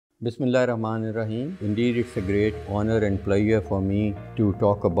Bismillahir-Rahmanir-Rahim. Indeed, it's a great honor and pleasure for me to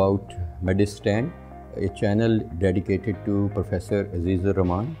talk about Medurstand, a channel dedicated to Professor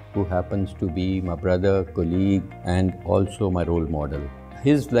Aziz-ur-Rehman, who happens to be my brother, colleague, and also my role model.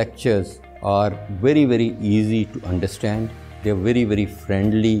 His lectures are very, very easy to understand. They're very, very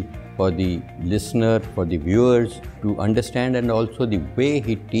friendly for the listener, for the viewers to understand, and also the way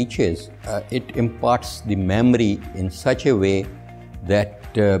he teaches, it imparts the memory in such a way that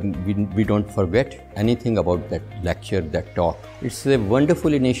we don't forget anything about that lecture, that talk. It's a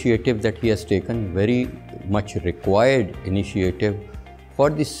wonderful initiative that he has taken, very much required initiative for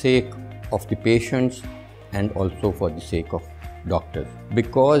the sake of the patients and also for the sake of doctors.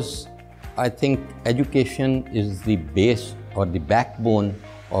 Because I think education is the base or the backbone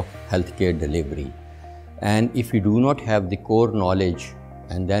of healthcare delivery. And if you do not have the core knowledge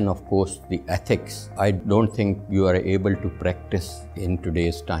and then of course the ethics, I don't think you are able to practice in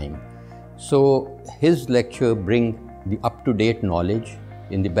today's time. So his lecture brings the up-to-date knowledge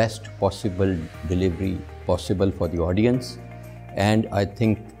in the best possible delivery possible for the audience. And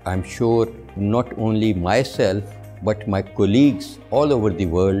I'm sure not only myself, but my colleagues all over the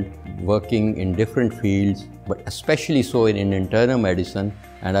world working in different fields, but especially so in internal medicine,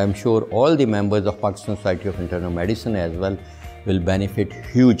 and I'm sure all the members of Pakistan Society of Internal Medicine as well will benefit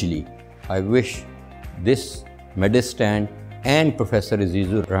hugely. I wish this Medurstand and Professor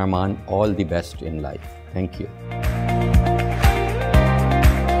Aziz-ur-Rehman all the best in life. Thank you.